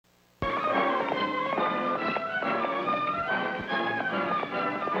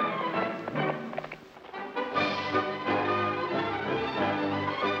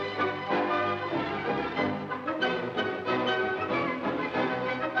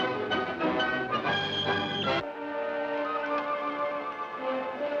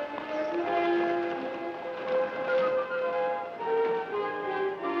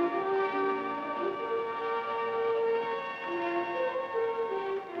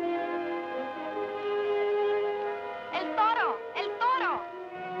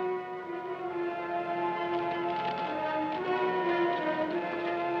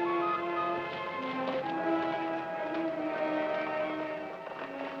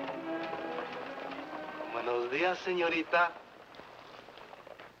Buenos días, señorita.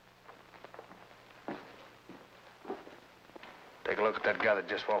 Take a look at that guy that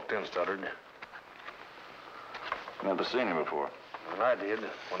just walked in, Stoddard. Never seen him before. Well, I did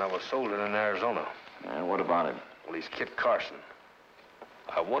when I was sold in Arizona. And what about him? Well, he's Kit Carson.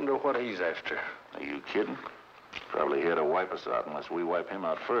 I wonder what he's after. Are you kidding? Probably here to wipe us out unless we wipe him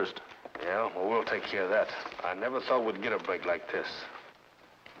out first. Yeah, well, we'll take care of that. I never thought we'd get a break like this.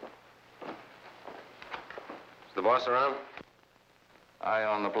 Is the boss around? Eye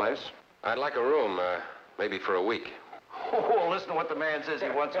on the place? I'd like a room, maybe for a week. Oh, listen to what the man says. He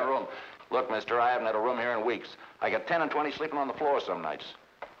wants a room. Look, mister, I haven't had a room here in weeks. I got 10 and 20 sleeping on the floor some nights.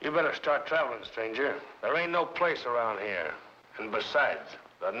 You better start traveling, stranger. There ain't no place around here. And besides,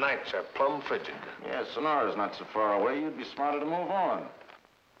 the nights are plumb frigid. Yeah, Sonora's not so far away. You'd be smarter to move on.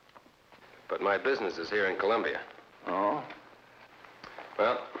 But my business is here in Columbia. Oh?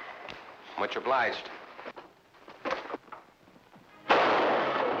 Well, much obliged.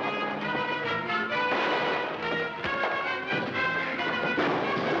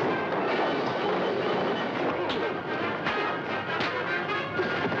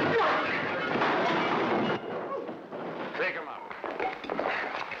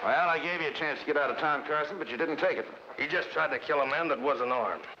 Well, I gave you a chance to get out of town, Carson, but you didn't take it. He just tried to kill a man that wasn't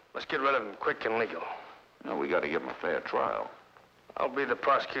armed. Let's get rid of him quick and legal. No, we got to give him a fair trial. I'll be the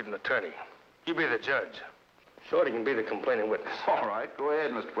prosecuting attorney. You be the judge. Shorty can be the complaining witness. All right, go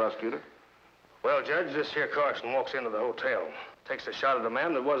ahead, Mr. Prosecutor. Well, Judge, this here Carson walks into the hotel, takes a shot at a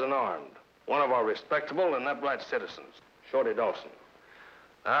man that wasn't armed. One of our respectable and upright citizens, Shorty Dawson.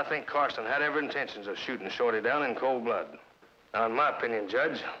 Now, I think Carson had every intentions of shooting Shorty down in cold blood. Now, in my opinion,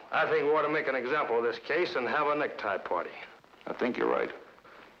 Judge, I think we ought to make an example of this case and have a necktie party. I think you're right.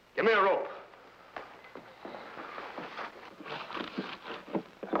 Give me a rope.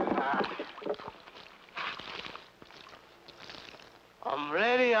 I'm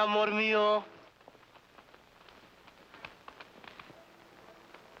ready, amor mío.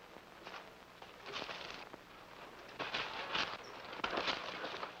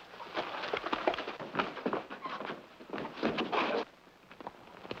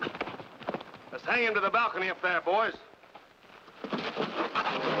 Let's hang him to the balcony up there, boys.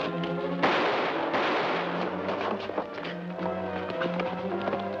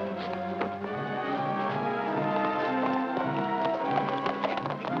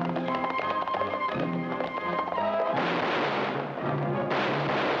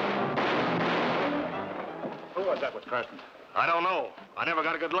 Who was that with Carson? I don't know. I never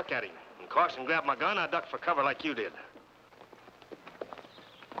got a good look at him. When Carson grabbed my gun, I ducked for cover like you did.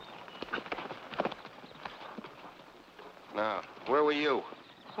 Now, where were you?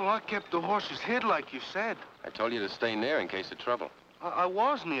 Well, I kept the horse's head like you said. I told you to stay near in case of trouble. I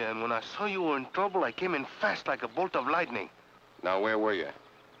was near, and when I saw you were in trouble, I came in fast like a bolt of lightning. Now, where were you?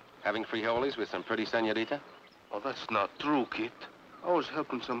 Having frijoles with some pretty senorita? Oh, that's not true, Kit. I was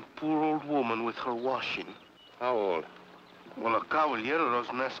helping some poor old woman with her washing. How old? Well, a caballero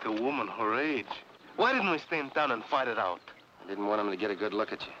doesn't ask a woman her age. Why didn't we stay in town and fight it out? I didn't want him to get a good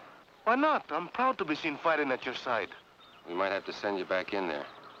look at you. Why not? I'm proud to be seen fighting at your side. We might have to send you back in there.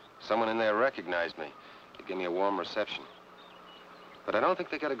 Someone in there recognized me. They'd give me a warm reception. But I don't think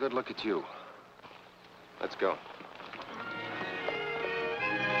they got a good look at you. Let's go.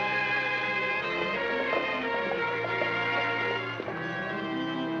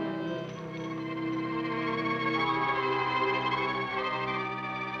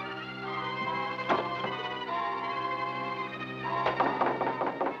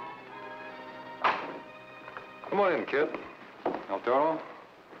 Come on in, kid. El Toro?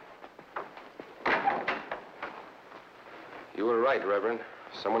 You were right, Reverend.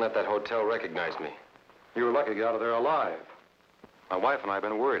 Someone at that hotel recognized me. You were lucky to get out of there alive. My wife and I have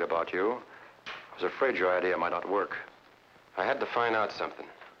been worried about you. I was afraid your idea might not work. I had to find out something.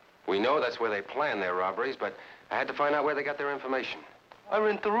 We know that's where they plan their robberies, but I had to find out where they got their information. I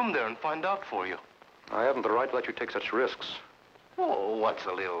rent a room there and find out for you. I haven't the right to let you take such risks. Oh, what's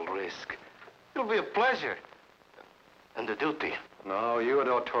a little risk? It'll be a pleasure. And a duty. No, you and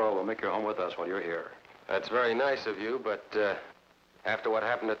El Toro will make your home with us while you're here. That's very nice of you, but after what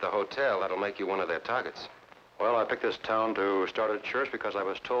happened at the hotel, that'll make you one of their targets. Well, I picked this town to start a church because I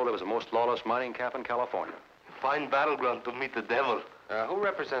was told it was the most lawless mining camp in California. Fine battleground to meet the devil. Who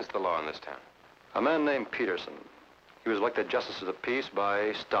represents the law in this town? A man named Peterson. He was elected Justice of the Peace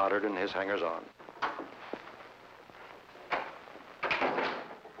by Stoddard and his hangers-on.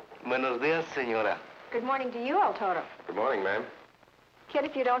 Buenos dias, señora. Good morning to you, El Toro. Good morning, ma'am. Kid,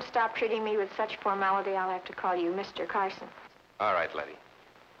 if you don't stop treating me with such formality, I'll have to call you Mr. Carson. All right, Letty.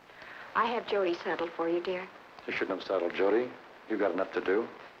 I have Jody settled for you, dear. You shouldn't have settled, Jody. You've got enough to do.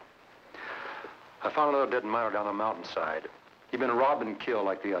 I found another dead miner down the mountainside. He'd been robbed and killed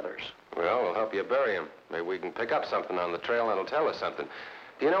like the others. Well, we'll help you bury him. Maybe we can pick up something on the trail that'll tell us something.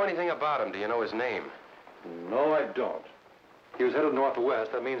 Do you know anything about him? Do you know his name? No, I don't. He was headed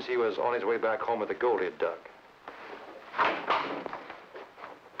northwest. That means he was on his way back home with the gold he had dug.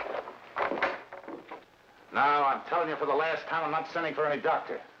 Now, I'm telling you for the last time, I'm not sending for any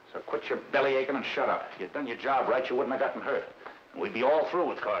doctor. So quit your belly aching and shut up. If you'd done your job right, you wouldn't have gotten hurt. And we'd be all through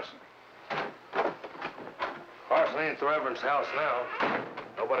with Carson. Carson ain't at the Reverend's house now.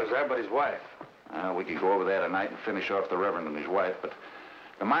 Nobody's there but his wife. We could go over there tonight and finish off the Reverend and his wife, but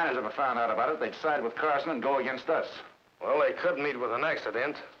if the miners ever found out about it, they'd side with Carson and go against us. Well, they could meet with an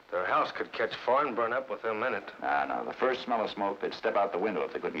accident. Their house could catch fire and burn up within a minute. No. The first smell of smoke, they'd step out the window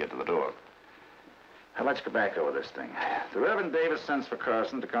if they couldn't get to the door. Now, let's get back over this thing. The Reverend Davis sends for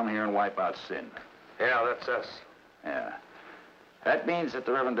Carson to come here and wipe out sin. Yeah, that's us. Yeah. That means that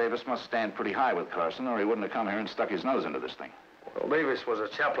the Reverend Davis must stand pretty high with Carson, or he wouldn't have come here and stuck his nose into this thing. Well, Davis was a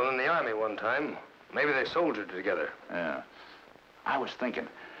chaplain in the army one time. Maybe they soldiered together. Yeah. I was thinking,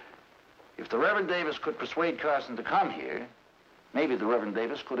 if the Reverend Davis could persuade Carson to come here, maybe the Reverend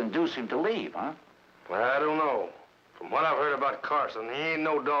Davis could induce him to leave, huh? Well, I don't know. From what I've heard about Carson, he ain't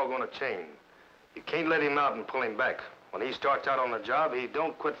no dog on a chain. You can't let him out and pull him back. When he starts out on the job, he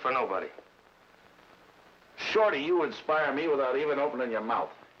don't quit for nobody. Shorty, you inspire me without even opening your mouth.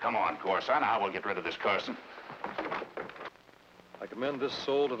 Come on, Carson. Now we'll get rid of this Carson. I commend this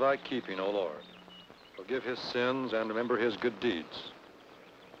soul to thy keeping, O Lord. Forgive his sins and remember his good deeds.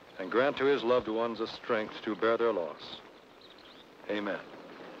 And grant to his loved ones the strength to bear their loss. Amen.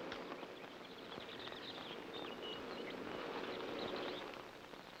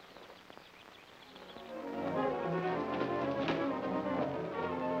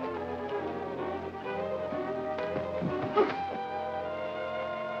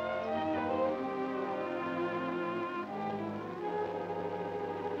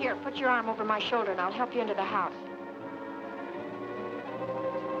 Here, put your arm over my shoulder and I'll help you into the house.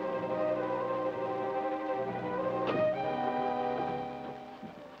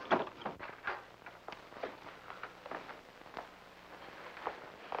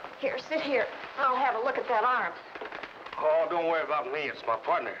 Here, sit here. I'll have a look at that arm. Oh, don't worry about me. It's my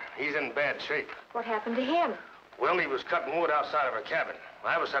partner. He's in bad shape. What happened to him? Well, he was cutting wood outside of our cabin.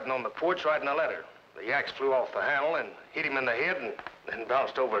 I was sitting on the porch writing a letter. The axe flew off the handle and hit him in the head and then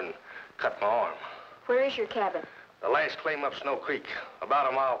bounced over and cut my arm. Where is your cabin? The last claim up Snow Creek,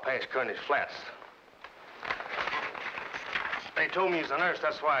 about a mile past Kearney's Flats. They told me he's a nurse,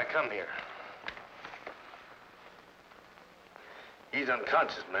 that's why I come here. He's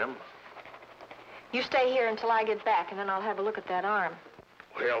unconscious, ma'am. You stay here until I get back, and then I'll have a look at that arm.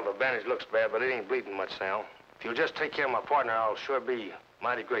 Well, the bandage looks bad, but it ain't bleeding much now. If you'll just take care of my partner, I'll sure be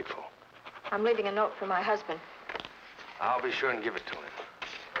mighty grateful. I'm leaving a note for my husband. I'll be sure and give it to him.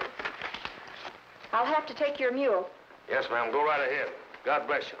 I'll have to take your mule. Yes, ma'am. Go right ahead. God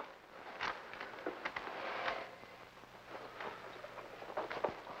bless you.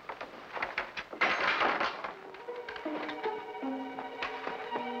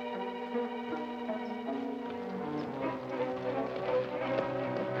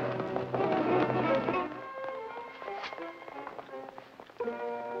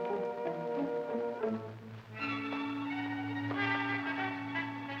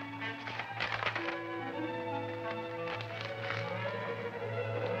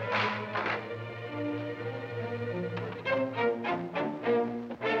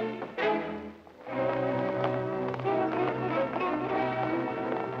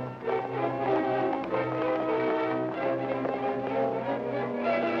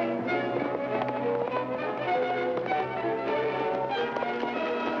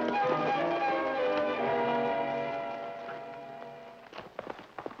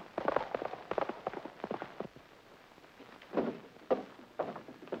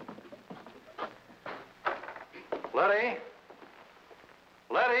 Letty?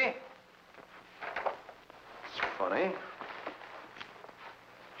 Letty? It's funny.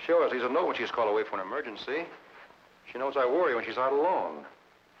 She always leaves a note when she's called away for an emergency. She knows I worry when she's out alone.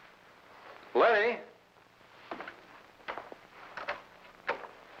 Letty?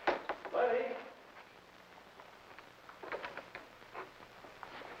 Letty?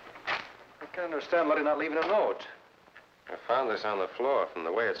 I can't understand Letty not leaving a note. I found this on the floor. From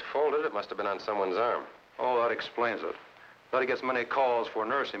the way it's folded, it must have been on someone's arm. Oh, that explains it. Letty gets many calls for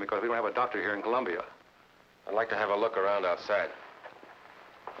nursing because we don't have a doctor here in Columbia. I'd like to have a look around outside.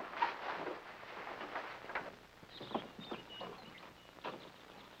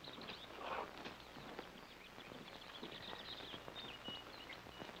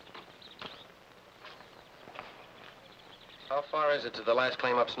 How far is it to the last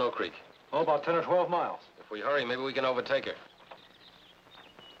claim up Snow Creek? Oh, about 10 or 12 miles. If we hurry, maybe we can overtake her.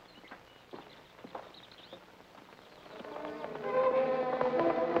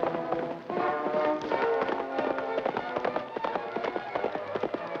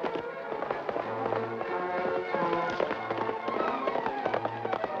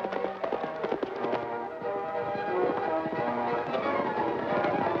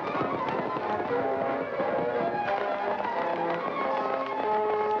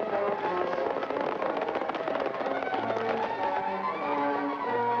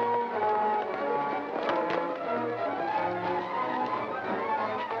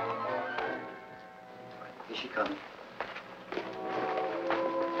 Is she coming?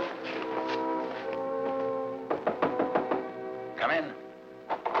 Come in.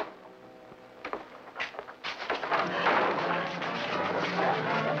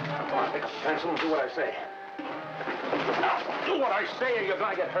 Come on, pick up the pencil and do what I say. Now, do what I say or you're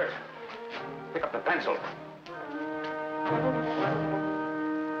gonna get hurt. Pick up the pencil.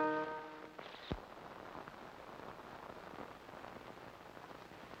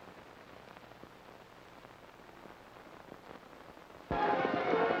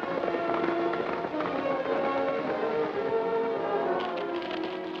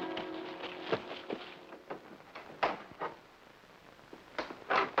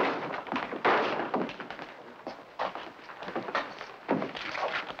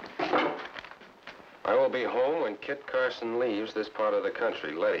 I will be home when Kit Carson leaves this part of the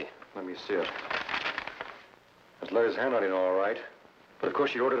country. Letty. Let me see it. That's Letty's handwriting, all right. But of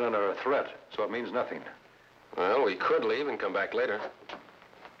course, she wrote it under a threat, so it means nothing. Well, we could leave and come back later.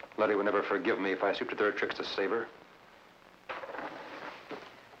 Letty would never forgive me if I stooped to their tricks to save her.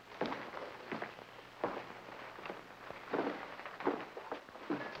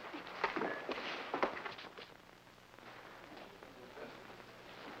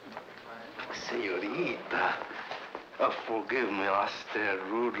 Senorita, forgive me, I stared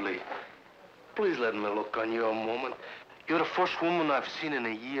rudely. Please let me look on you a moment. You're the first woman I've seen in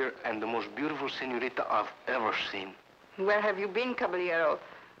a year and the most beautiful senorita I've ever seen. Where have you been, caballero,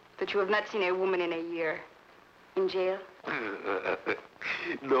 that you have not seen a woman in a year? In jail?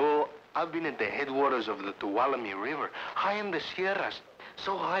 No, I've been at the headwaters of the Tuolumne River, high in the Sierras.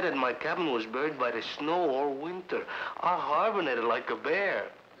 So high that my cabin was buried by the snow all winter. I hibernated like a bear.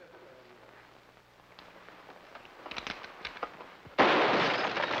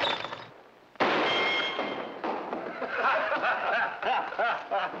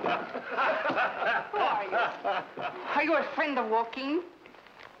 Who are you? Are you a friend of Joaquin?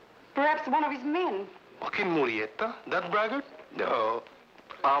 Perhaps one of his men? Joaquin Murrieta? That braggart? No.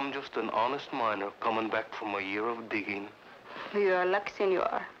 I'm just an honest miner coming back from a year of digging. Your luck,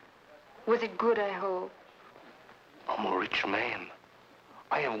 senor. Was it good, I hope? I'm a rich man.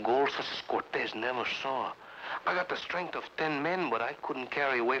 I have gold such as Cortez never saw. I got the strength of 10 men, but I couldn't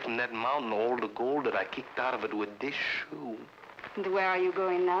carry away from that mountain all the gold that I kicked out of it with this shoe. And where are you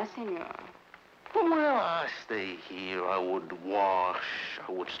going now, senor? Well, I stay here. I would wash.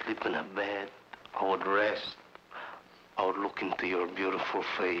 I would sleep in a bed. I would rest. I would look into your beautiful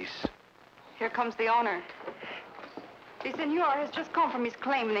face. Here comes the owner. The senor has just come from his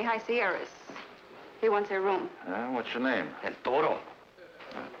claim in the High Sierras. He wants a room. What's your name? And Toro.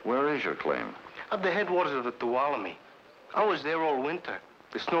 Where is your claim? At the headwaters of the Tuolumne. I was there all winter.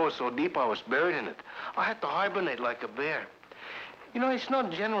 The snow was so deep I was buried in it. I had to hibernate like a bear. You know, it's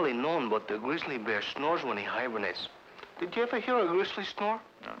not generally known, but the grizzly bear snores when he hibernates. Did you ever hear a grizzly snore?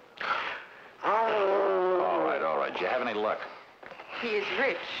 No. All right, all right. Do you have any luck? He is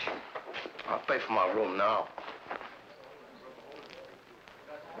rich. I'll pay for my room now.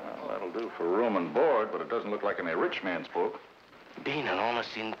 Well, that'll do for room and board, but it doesn't look like any rich man's book. Being an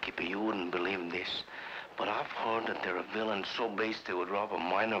honest innkeeper, you wouldn't believe this. But I've heard that there are villains so base they would rob a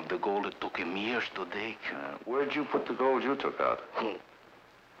miner of the gold that took him years to dig. Where'd you put the gold you took out?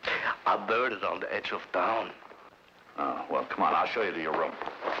 I buried it on the edge of town. Oh, well, come on. I'll show you to your room.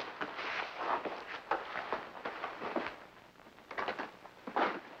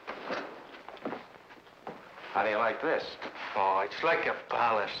 How do you like this? Oh, it's like a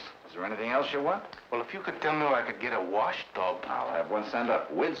palace. Is there anything else you want? Well, if you could tell me where I could get a wash tub. I'll have one sent up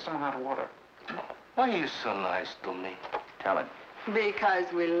with some hot water. Why are you so nice to me? Tell him.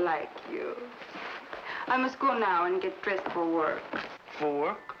 Because we like you. I must go now and get dressed for work. For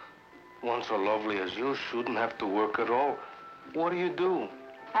work? One so lovely as you shouldn't have to work at all. What do you do?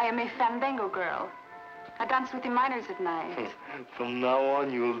 I am a fandango girl. I dance with the miners at night. From now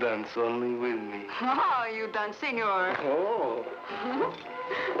on, you'll dance only with me. Oh, you dance, senor. Oh.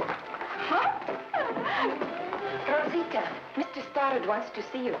 Rosita, Mr. Stoddard wants to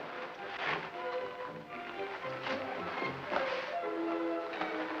see you.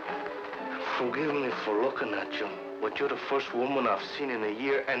 Forgive me for looking at you, but you're the first woman I've seen in a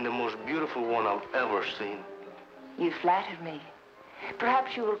year and the most beautiful one I've ever seen. You flatter me.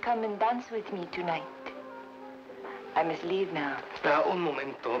 Perhaps you will come and dance with me tonight. I must leave now. Un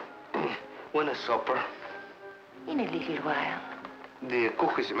momento. When is supper? In a little while. The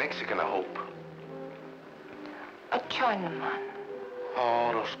cook is Mexican, I hope. A Chinaman.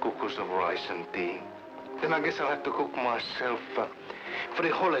 Oh, those cookers of rice and tea. Then I guess I'll have to cook myself.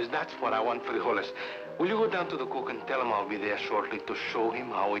 Frijoles, that's what I want, frijoles. Will you go down to the cook and tell him I'll be there shortly to show him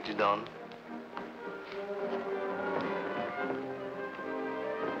how it's done?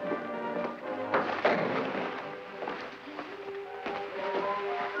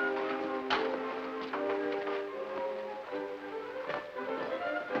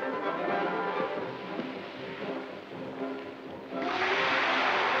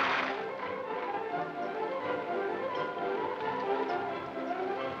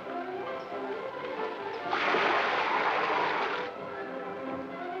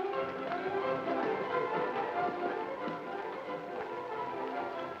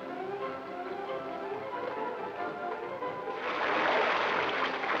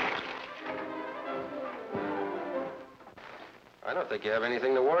 I don't think you have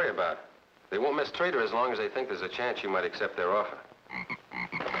anything to worry about. They won't mistreat her as long as they think there's a chance you might accept their offer.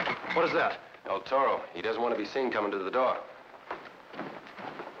 What is that? El Toro. He doesn't want to be seen coming to the door.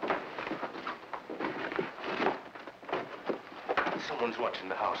 Someone's watching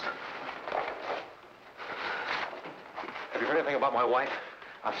the house. Have you heard anything about my wife?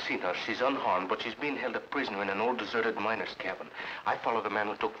 I've seen her. She's unharmed, but she's being held a prisoner in an old deserted miner's cabin. I followed the man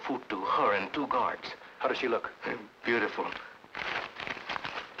who took food to her and 2 guards. How does she look? Beautiful.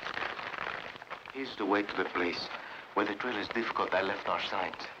 Here's the way to the place. Where the trail is difficult, I left our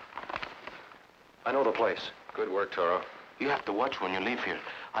signs. I know the place. Good work, Toro. You have to watch when you leave here.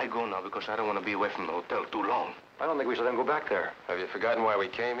 I go now because I don't want to be away from the hotel too long. I don't think we should then go back there. Have you forgotten why we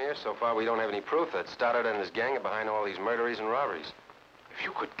came here? So far, we don't have any proof that Stoddard and his gang are behind all these murderies and robberies. If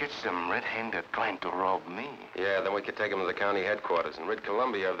you could get them red-handed trying to rob me. Yeah, then we could take them to the county headquarters and rid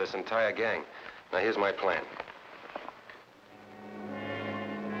Columbia of this entire gang. Now, here's my plan.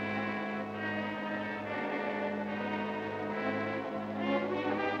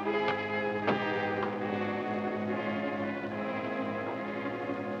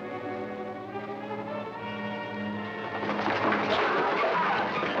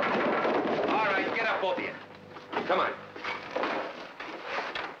 Come on.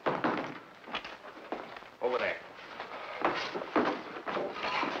 Over there.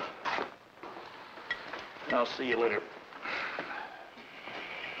 I'll see you later.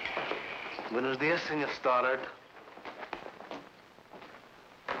 Buenos dias, Senor Stoddard.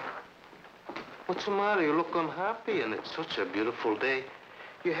 What's the matter? You look unhappy, and it's such a beautiful day.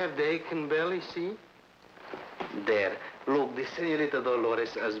 You have the aching belly, see? There. Look, the Senorita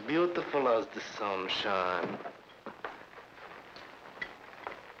Dolores, as beautiful as the sunshine.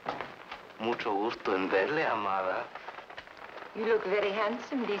 Mucho gusto en verle, amada. You look very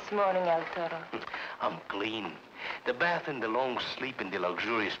handsome this morning, El Toro. I'm clean. The bath and the long sleep in the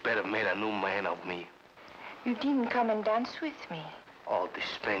luxurious bed have made a new man of me. You didn't come and dance with me. Oh,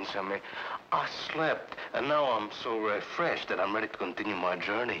 dispensa me. I slept, and now I'm so refreshed that I'm ready to continue my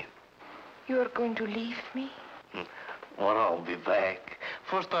journey. You are going to leave me? Well, I'll be back.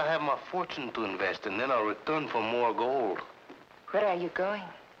 First, I have my fortune to invest, and then I'll return for more gold. Where are you going?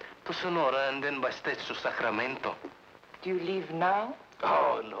 To Sonora, and then by stage to Sacramento. Do you leave now?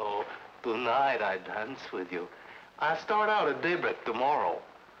 Oh, no. Tonight, I dance with you. I start out at daybreak tomorrow.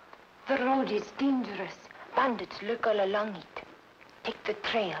 The road is dangerous. Bandits lurk all along it. Take the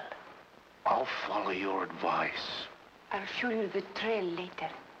trail. I'll follow your advice. I'll show you the trail later.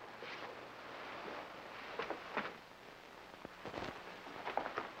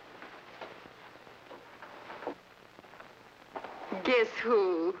 Guess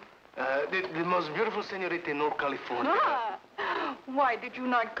who? The most beautiful senorita in North California. Ah, why did you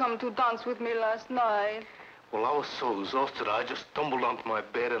not come to dance with me last night? Well, I was so exhausted, I just tumbled onto my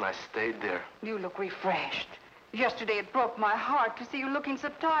bed and I stayed there. You look refreshed. Yesterday it broke my heart to see you looking so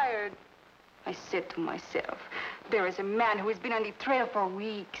tired. I said to myself, there is a man who has been on the trail for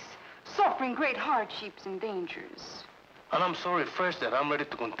weeks, suffering great hardships and dangers. And I'm so refreshed that I'm ready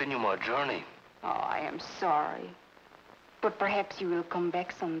to continue my journey. Oh, I am sorry. But perhaps you will come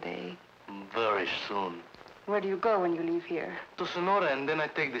back someday. Very soon. Where do you go when you leave here? To Sonora, and then I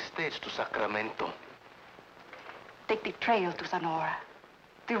take the stage to Sacramento. Take the trail to Sonora.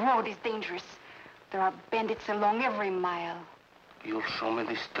 The road is dangerous. There are bandits along every mile. You'll show me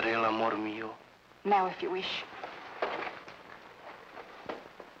this trail, amor mio. Now, if you wish.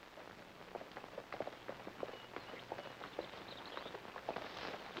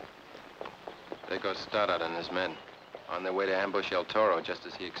 There goes Stoddard and his men. On their way to ambush El Toro, just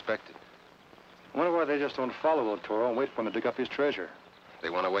as he expected. I wonder why they just don't follow Old Toro and wait for him to dig up his treasure. They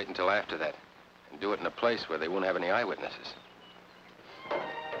want to wait until after that, and do it in a place where they won't have any eyewitnesses.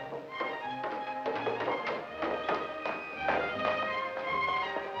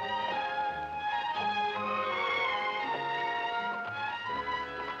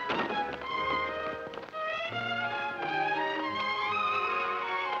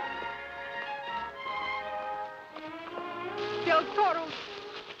 El Toro.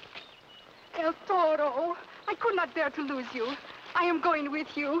 El Toro. I could not bear to lose you. I am going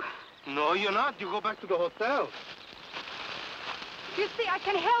with you. No, you're not. You go back to the hotel. You see, I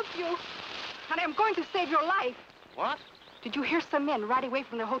can help you. And I am going to save your life. What? Did you hear some men ride away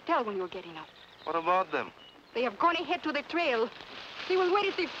from the hotel when you were getting up? What about them? They have gone ahead to the trail. They will wait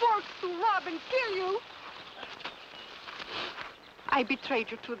at the forks to rob and kill you. I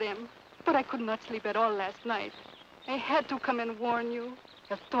betrayed you to them, but I could not sleep at all last night. I had to come and warn you.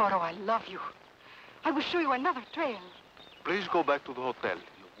 El Toro, I love you. I will show you another trail. Please go back to the hotel.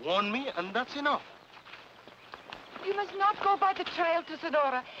 You warned me, and that's enough. You must not go by the trail to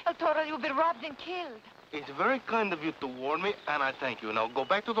Sonora. El Toro, you'll be robbed and killed. It's very kind of you to warn me, and I thank you. Now go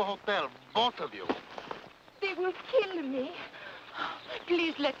back to the hotel, both of you. They will kill me.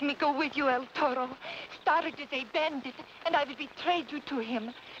 Please let me go with you, El Toro. Stoddard is a bandit, and I will betray you to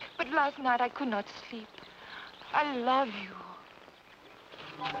him. But last night I could not sleep. I love you.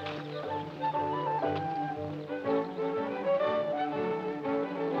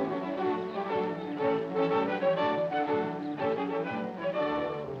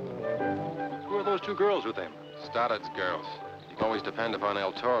 Who are those two girls with him? Stoddard's girls. You can always depend upon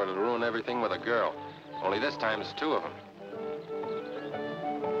El Toro to ruin everything with a girl. Only this time it's two of them.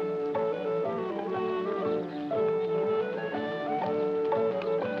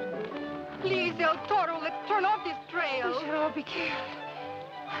 Please, El Toro, let's turn off this trail. We should all be killed.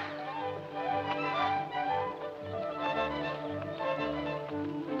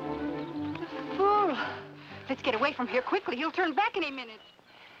 Fool. Let's get away from here quickly. He'll turn back in a minute.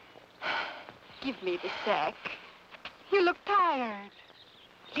 Give me the sack. You look tired.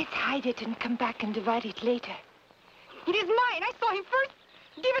 Let's hide it and come back and divide it later. It is mine. I saw him first.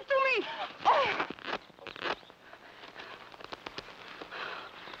 Give it to me. Oh.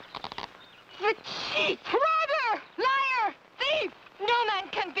 The cheat! Robber! Liar! Thief! No man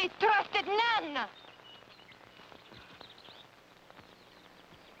can be trusted, none.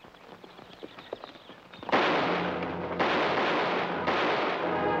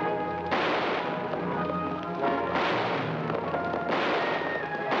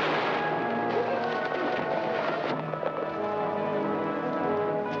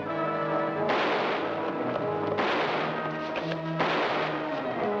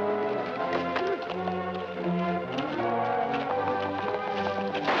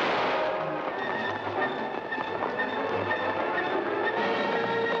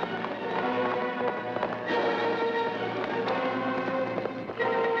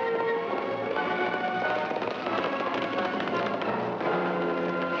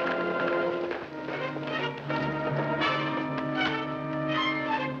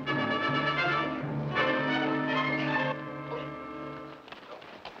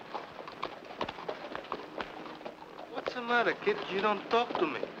 What's the matter, kid? You don't talk to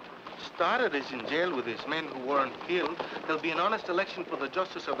me. Stoddard is in jail with his men who weren't killed. There'll be an honest election for the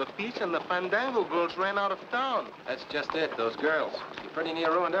justice of the peace, and the Fandango girls ran out of town. That's just it, those girls. You pretty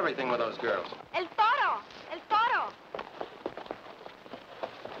near ruined everything with those girls. El Toro! El Toro!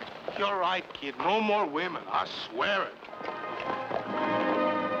 You're right, kid. No more women. I swear it.